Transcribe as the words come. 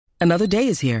Another day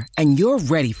is here, and you're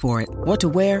ready for it. What to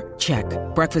wear? Check.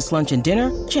 Breakfast, lunch, and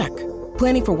dinner? Check.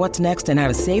 Planning for what's next and how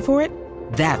to save for it?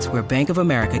 That's where Bank of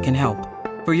America can help.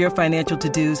 For your financial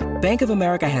to-dos, Bank of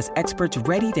America has experts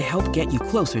ready to help get you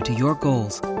closer to your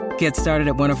goals. Get started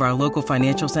at one of our local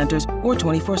financial centers or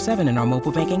 24/7 in our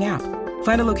mobile banking app.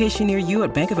 Find a location near you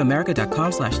at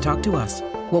bankofamerica.com/talktous.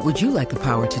 What would you like the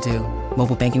power to do?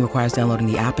 Mobile banking requires downloading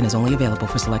the app and is only available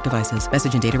for select devices.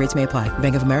 Message and data rates may apply.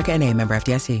 Bank of America N.A., member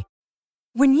FDIC.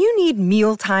 When you need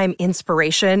mealtime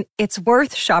inspiration, it's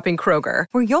worth shopping Kroger,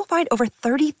 where you'll find over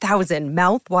 30,000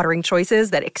 mouth-watering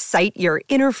choices that excite your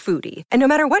inner foodie. And no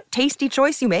matter what tasty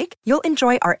choice you make, you'll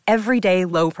enjoy our everyday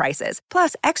low prices,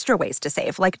 plus extra ways to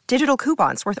save, like digital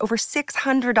coupons worth over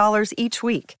 $600 each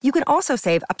week. You can also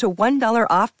save up to $1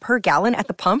 off per gallon at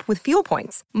the pump with fuel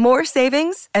points. More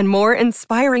savings and more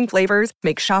inspiring flavors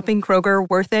make shopping Kroger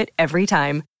worth it every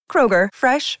time. Kroger,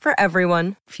 fresh for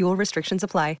everyone. Fuel restrictions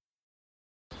apply.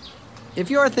 If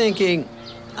you're thinking,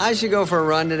 I should go for a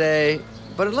run today,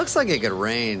 but it looks like it could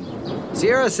rain,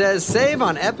 Sierra says save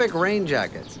on epic rain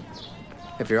jackets.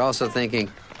 If you're also thinking,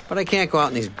 but I can't go out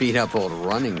in these beat-up old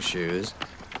running shoes,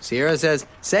 Sierra says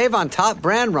save on top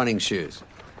brand running shoes.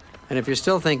 And if you're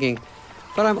still thinking,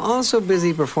 but I'm also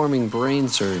busy performing brain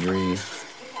surgery,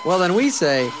 well then we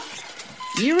say,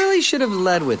 you really should have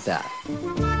led with that.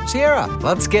 Sierra,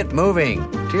 let's get moving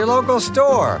to your local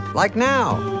store, like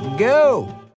now.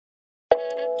 Go!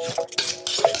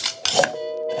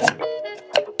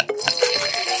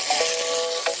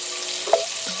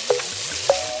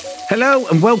 Hello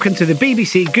and welcome to the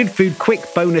BBC Good Food Quick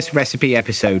Bonus Recipe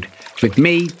episode with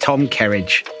me, Tom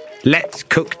Kerridge. Let's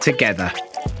cook together.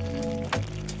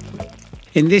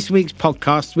 In this week's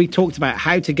podcast, we talked about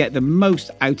how to get the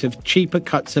most out of cheaper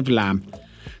cuts of lamb.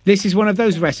 This is one of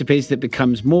those recipes that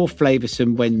becomes more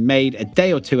flavoursome when made a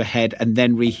day or two ahead and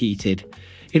then reheated.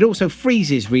 It also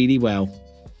freezes really well.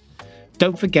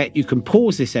 Don't forget you can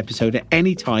pause this episode at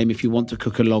any time if you want to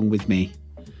cook along with me.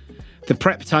 The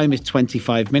prep time is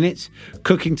 25 minutes,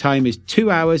 cooking time is 2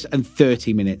 hours and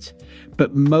 30 minutes,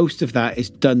 but most of that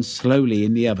is done slowly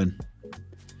in the oven.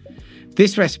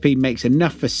 This recipe makes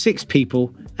enough for 6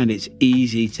 people and it's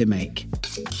easy to make.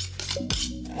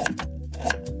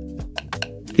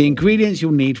 The ingredients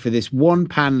you'll need for this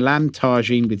 1-pan lamb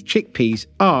tagine with chickpeas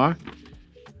are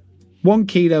 1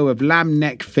 kilo of lamb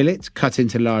neck fillets cut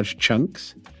into large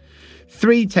chunks,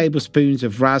 3 tablespoons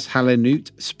of ras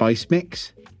hanout spice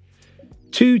mix,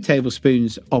 2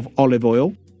 tablespoons of olive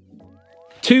oil,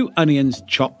 2 onions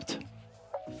chopped,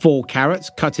 4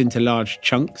 carrots cut into large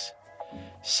chunks,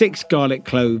 6 garlic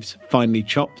cloves finely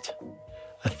chopped,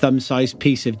 a thumb-sized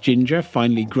piece of ginger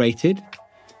finely grated,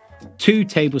 2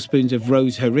 tablespoons of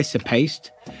rose harissa paste.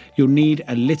 You'll need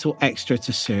a little extra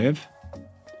to serve,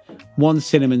 1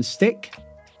 cinnamon stick,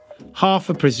 half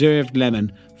a preserved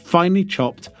lemon finely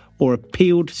chopped or a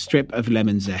peeled strip of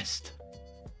lemon zest,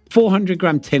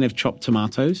 400-gram tin of chopped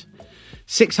tomatoes,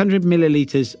 600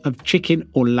 millilitres of chicken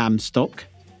or lamb stock,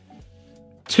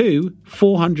 2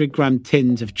 400-gram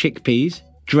tins of chickpeas,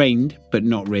 drained but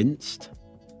not rinsed,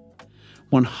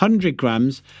 100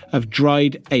 grams of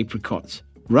dried apricots,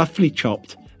 roughly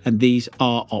chopped, and these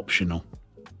are optional.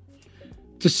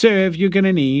 To serve, you're going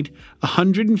to need a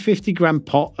 150-gram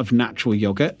pot of natural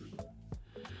yoghurt,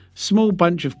 small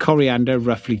bunch of coriander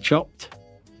roughly chopped,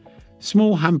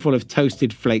 small handful of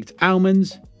toasted flaked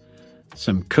almonds,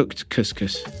 some cooked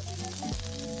couscous.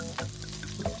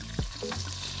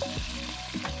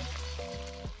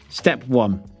 Step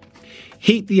 1.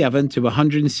 Heat the oven to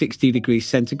 160 degrees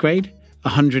centigrade,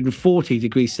 140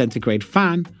 degrees centigrade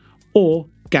fan, or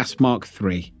gas mark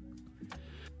 3.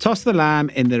 Toss the lamb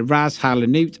in the ras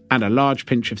hanout and a large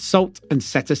pinch of salt and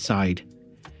set aside.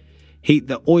 Heat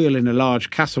the oil in a large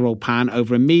casserole pan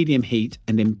over a medium heat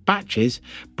and in batches,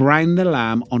 brown the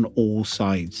lamb on all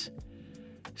sides.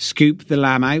 Scoop the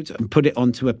lamb out and put it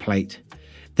onto a plate.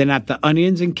 Then add the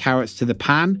onions and carrots to the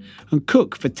pan and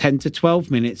cook for 10 to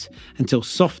 12 minutes until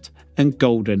soft and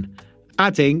golden,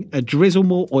 adding a drizzle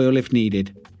more oil if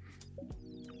needed.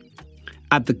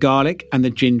 Add the garlic and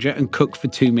the ginger and cook for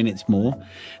 2 minutes more.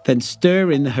 Then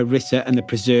stir in the harissa and the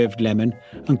preserved lemon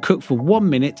and cook for 1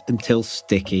 minute until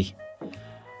sticky.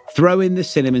 Throw in the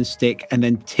cinnamon stick and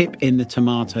then tip in the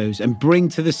tomatoes and bring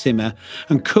to the simmer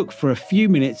and cook for a few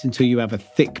minutes until you have a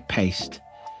thick paste.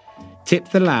 Tip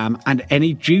the lamb and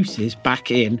any juices back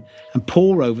in and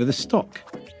pour over the stock.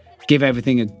 Give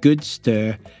everything a good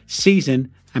stir,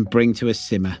 season and bring to a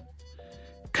simmer.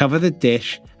 Cover the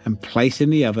dish and place in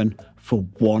the oven for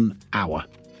 1 hour.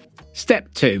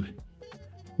 Step 2.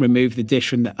 Remove the dish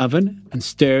from the oven and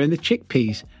stir in the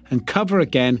chickpeas and cover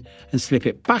again and slip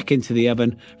it back into the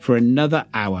oven for another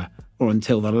hour or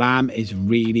until the lamb is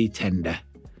really tender.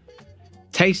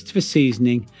 Taste for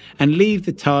seasoning and leave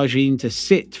the tagine to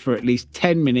sit for at least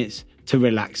 10 minutes to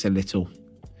relax a little.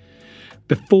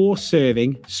 Before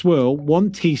serving, swirl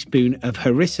 1 teaspoon of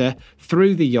harissa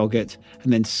through the yoghurt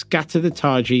and then scatter the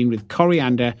tagine with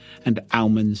coriander and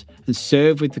almonds and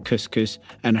serve with the couscous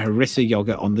and harissa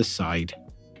yoghurt on the side.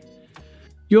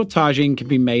 Your tagine can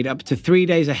be made up to 3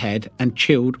 days ahead and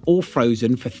chilled or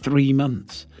frozen for 3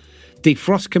 months.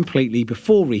 Defrost completely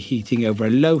before reheating over a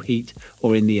low heat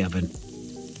or in the oven.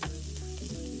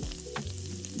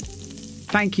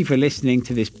 Thank you for listening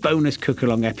to this bonus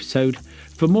cook-along episode.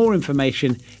 For more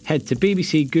information, head to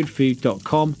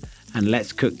bbcgoodfood.com and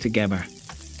let's cook together.